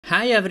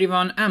Hi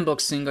everyone,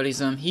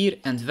 Unboxingalism here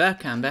and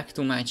welcome back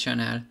to my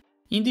channel.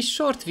 In this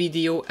short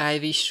video I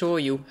will show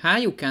you how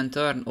you can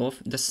turn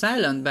off the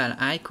silent bell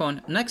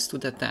icon next to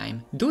the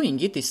time. Doing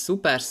it is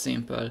super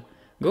simple.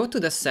 Go to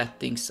the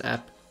Settings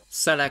app,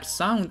 select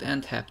Sound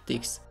and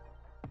Haptics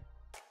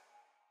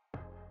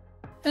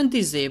and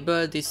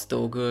disable this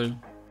toggle.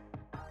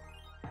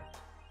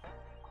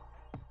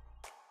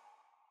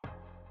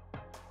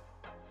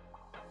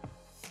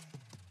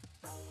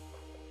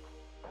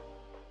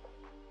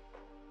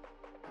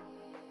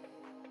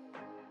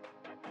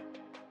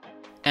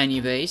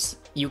 Anyways,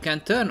 you can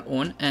turn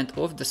on and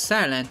off the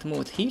silent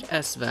mode here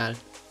as well.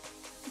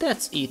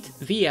 That's it,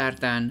 we are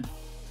done.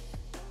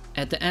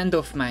 At the end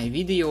of my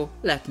video,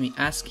 let me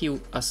ask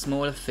you a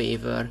small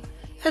favor.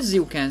 As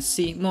you can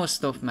see,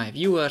 most of my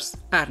viewers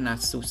are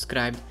not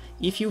subscribed.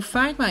 If you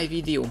find my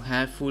video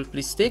helpful,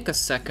 please take a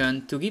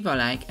second to give a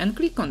like and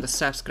click on the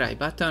subscribe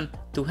button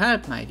to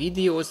help my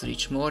videos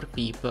reach more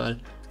people.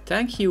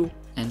 Thank you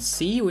and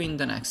see you in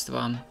the next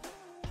one.